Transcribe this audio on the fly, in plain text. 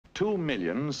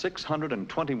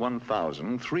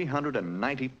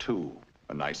2,621,392.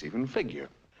 A nice even figure.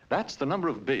 That's the number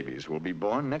of babies who will be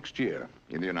born next year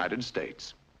in the United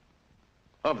States.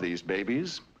 Of these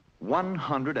babies,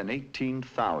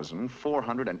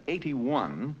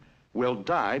 118,481 will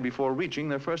die before reaching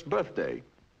their first birthday.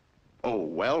 Oh,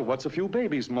 well, what's a few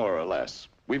babies, more or less?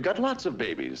 We've got lots of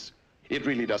babies. It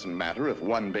really doesn't matter if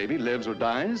one baby lives or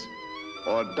dies,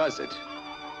 or does it?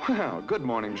 Well, good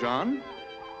morning, John.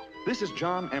 This is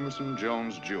John Emerson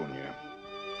Jones, Jr.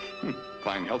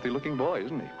 Fine, healthy-looking boy,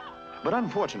 isn't he? But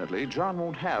unfortunately, John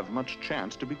won't have much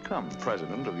chance to become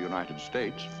President of the United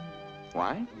States.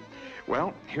 Why?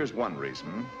 Well, here's one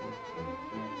reason.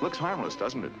 Looks harmless,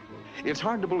 doesn't it? It's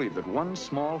hard to believe that one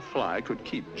small fly could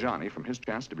keep Johnny from his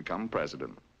chance to become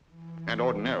president. And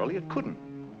ordinarily, it couldn't.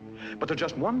 But there's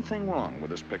just one thing wrong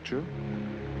with this picture.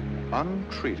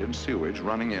 Untreated sewage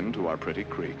running into our pretty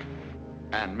creek.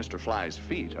 And Mr. Fly's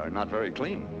feet are not very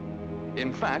clean.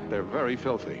 In fact, they're very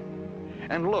filthy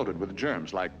and loaded with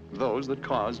germs like those that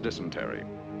cause dysentery.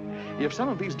 If some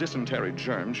of these dysentery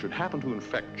germs should happen to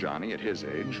infect Johnny at his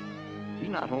age, he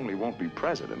not only won't be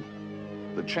president,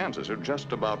 the chances are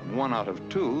just about 1 out of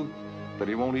 2 that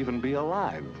he won't even be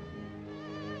alive.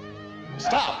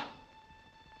 Stop!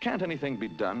 Can't anything be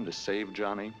done to save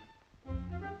Johnny?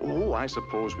 Oh, I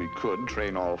suppose we could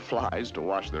train all flies to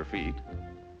wash their feet.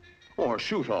 Or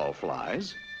shoot all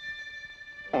flies.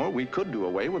 Or we could do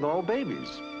away with all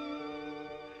babies.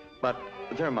 But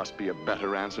there must be a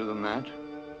better answer than that.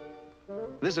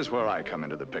 This is where I come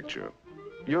into the picture.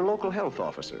 Your local health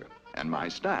officer and my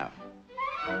staff.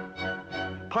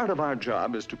 Part of our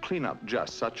job is to clean up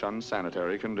just such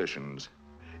unsanitary conditions.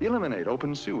 Eliminate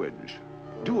open sewage.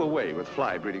 Do away with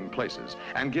fly breeding places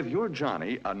and give your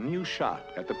Johnny a new shot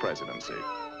at the presidency.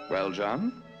 Well,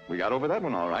 John, we got over that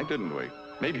one all right, didn't we?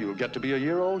 Maybe you'll get to be a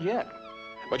year old yet.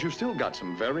 But you've still got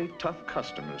some very tough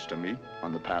customers to meet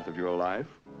on the path of your life,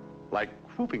 like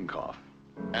whooping cough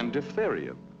and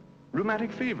diphtheria,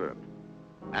 rheumatic fever,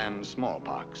 and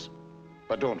smallpox.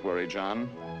 But don't worry,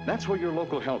 John. That's where your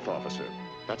local health officer,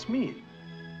 that's me,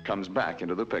 comes back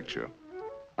into the picture.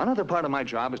 Another part of my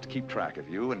job is to keep track of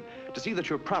you and to see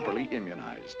that you're properly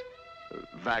immunized.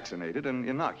 Vaccinated and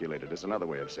inoculated is another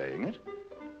way of saying it.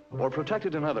 Or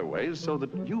protected in other ways so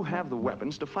that you have the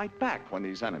weapons to fight back when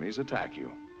these enemies attack you.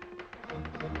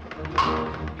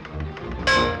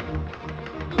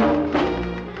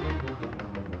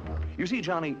 You see,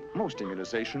 Johnny, most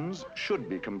immunizations should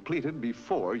be completed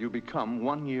before you become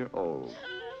 1 year old.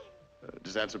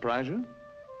 Does that surprise you?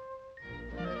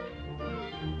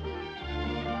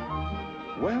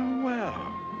 Well, well.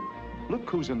 Look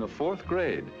who's in the 4th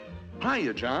grade.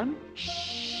 Hiya, John.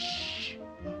 Shh.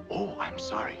 Oh, I'm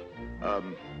sorry.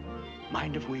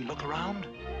 Mind if we look around?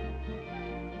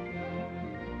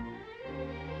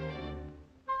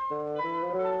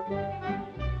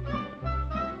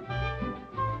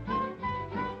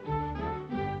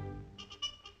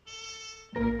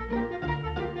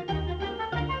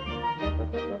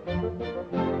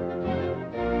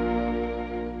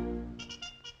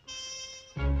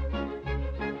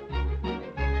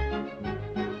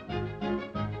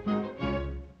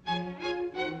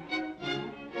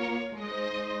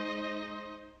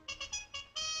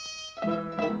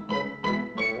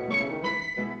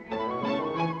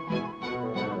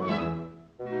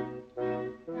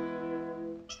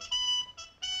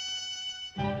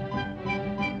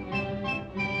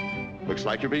 Looks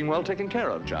like you're being well taken care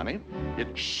of, Johnny.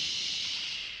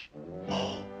 Shh.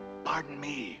 Oh, pardon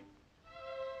me.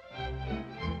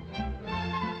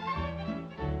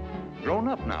 Grown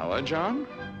up now, John?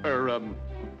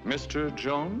 Mr.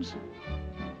 Jones?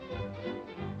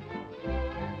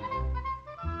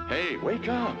 Hey, wake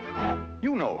up.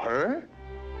 You know her.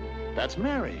 That's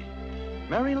Mary.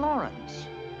 Mary Lawrence.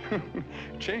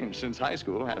 Changed since high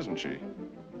school, hasn't she?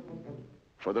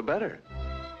 For the better.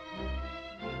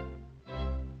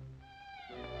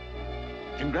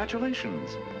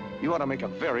 Congratulations. You ought to make a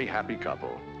very happy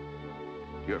couple.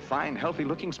 You're fine,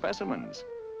 healthy-looking specimens.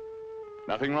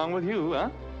 Nothing wrong with you,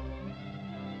 huh?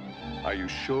 Are you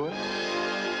sure?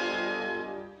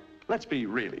 Let's be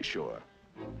really sure.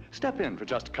 Step in for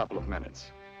just a couple of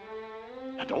minutes.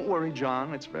 Now, don't worry,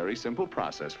 John. It's a very simple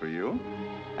process for you.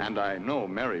 And I know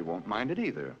Mary won't mind it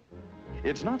either.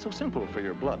 It's not so simple for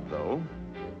your blood, though.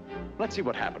 Let's see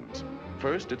what happens.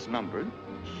 First, it's numbered,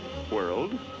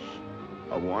 whirled,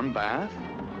 a warm bath,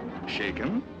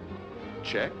 shaken,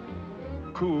 checked,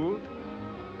 cooled,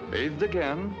 bathed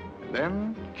again,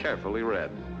 then carefully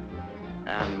read.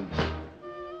 And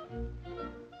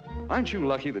aren't you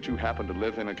lucky that you happen to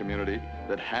live in a community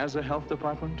that has a health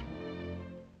department?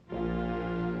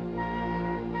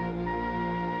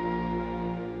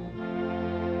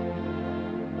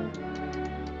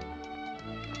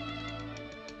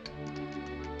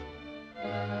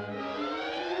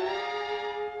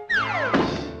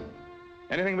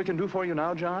 Anything we can do for you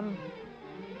now, John?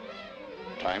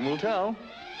 Time will tell.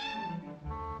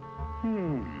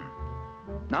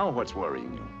 Now what's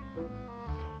worrying you?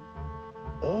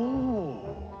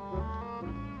 Oh.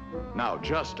 Now,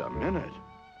 just a minute.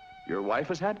 Your wife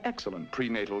has had excellent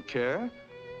prenatal care,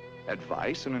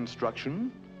 advice and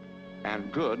instruction,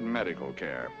 and good medical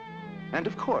care. And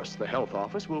of course, the health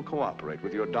office will cooperate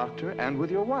with your doctor and with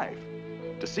your wife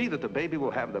to see that the baby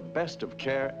will have the best of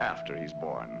care after he's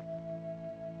born.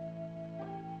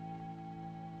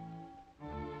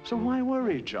 So why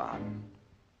worry, John?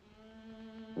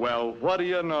 Well, what do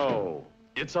you know?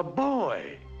 It's a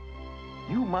boy.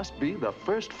 You must be the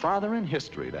first father in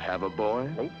history to have a boy.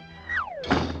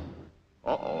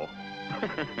 Uh-oh.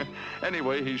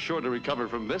 Anyway, he's sure to recover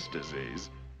from this disease.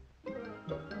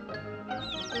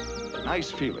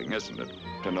 Nice feeling, isn't it,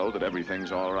 to know that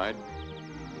everything's all right?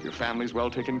 Your family's well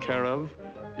taken care of.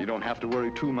 You don't have to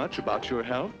worry too much about your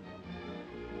health.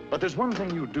 But there's one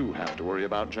thing you do have to worry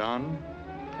about, John.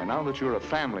 And now that you're a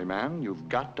family man, you've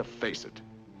got to face it.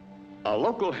 A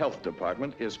local health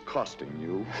department is costing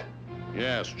you.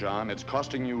 Yes, John, it's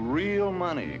costing you real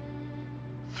money.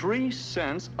 3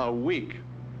 cents a week.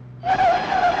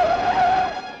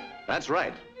 That's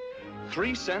right.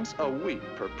 3 cents a week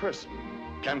per person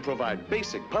can provide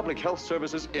basic public health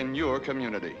services in your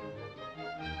community.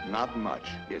 Not much,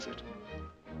 is it?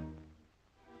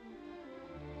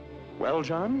 Well,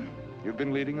 John, you've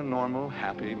been leading a normal,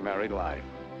 happy, married life.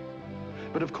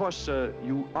 But of course,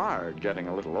 you are getting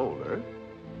a little older.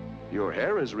 Your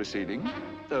hair is receding,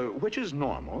 which is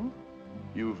normal.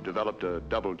 You've developed a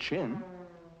double chin,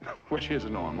 which is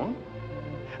normal.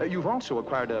 You've also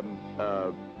acquired a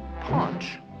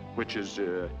paunch, which is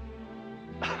a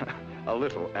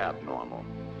little abnormal.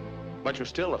 But you're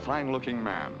still a fine-looking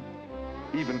man,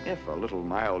 even if a little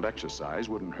mild exercise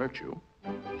wouldn't hurt you.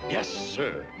 Yes,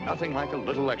 sir. Nothing like a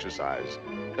little exercise,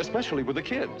 especially with the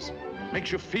kids.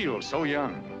 Makes you feel so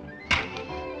young.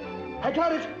 I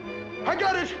got it! I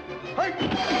got it!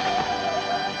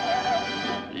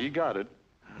 He got it.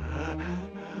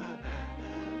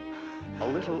 A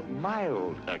little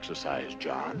mild exercise,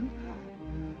 John.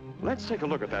 Let's take a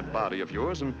look at that body of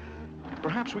yours, and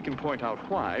perhaps we can point out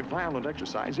why violent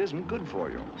exercise isn't good for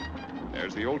you.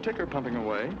 There's the old ticker pumping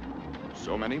away.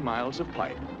 So many miles of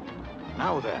pipe.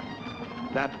 Now then,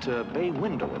 that bay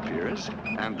window appears,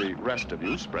 and the rest of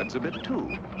you spreads a bit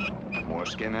too. More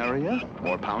skin area,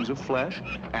 more pounds of flesh,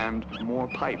 and more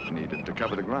pipe needed to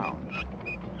cover the ground.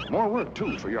 More work,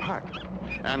 too, for your heart.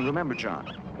 And remember, John,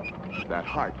 that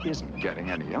heart isn't getting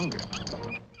any younger.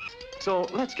 So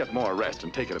let's get more rest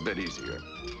and take it a bit easier.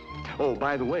 Oh,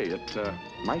 by the way, it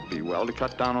might be well to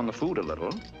cut down on the food a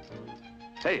little.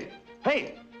 Hey!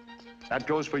 That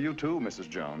goes for you, too, Mrs.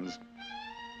 Jones.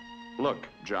 Look,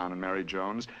 John and Mary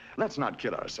Jones, let's not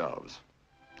kid ourselves.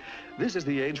 This is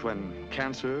the age when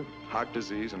cancer, heart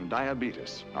disease, and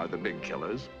diabetes are the big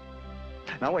killers.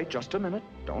 Now, wait just a minute.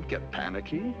 Don't get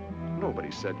panicky.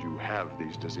 Nobody said you have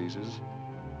these diseases.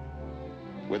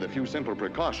 With a few simple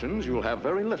precautions, you'll have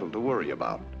very little to worry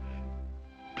about.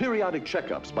 Periodic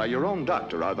checkups by your own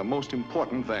doctor are the most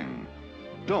important thing.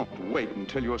 Don't wait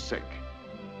until you're sick.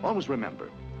 Always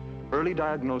remember, early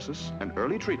diagnosis and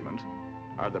early treatment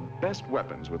are the best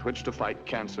weapons with which to fight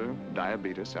cancer,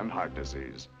 diabetes, and heart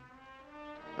disease.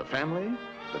 The family,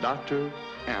 the doctor,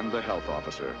 and the health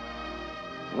officer.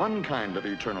 One kind of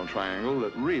eternal triangle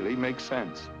that really makes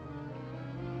sense.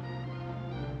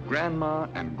 Grandma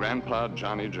and Grandpa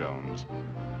Johnny Jones.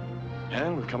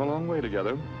 And we've come a long way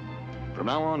together. From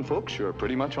now on, folks, you're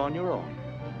pretty much on your own.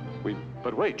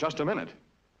 But wait, just a minute.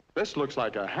 This looks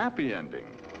like a happy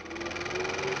ending.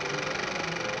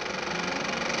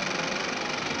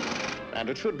 And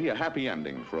it should be a happy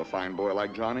ending for a fine boy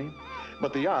like Johnny.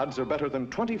 But the odds are better than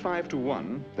 25 to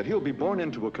 1 that he'll be born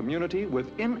into a community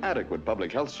with inadequate public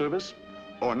health service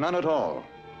or none at all.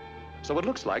 So it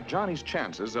looks like Johnny's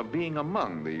chances of being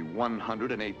among the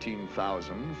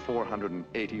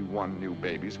 118,481 new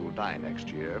babies who'll die next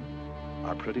year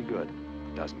are pretty good,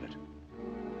 doesn't it?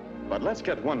 But let's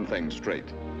get one thing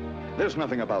straight. There's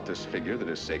nothing about this figure that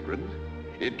is sacred.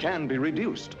 It can be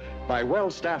reduced by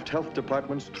well-staffed health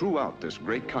departments throughout this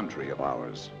great country of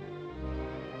ours.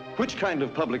 Which kind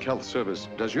of public health service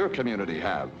does your community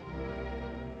have?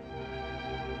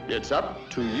 It's up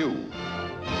to you.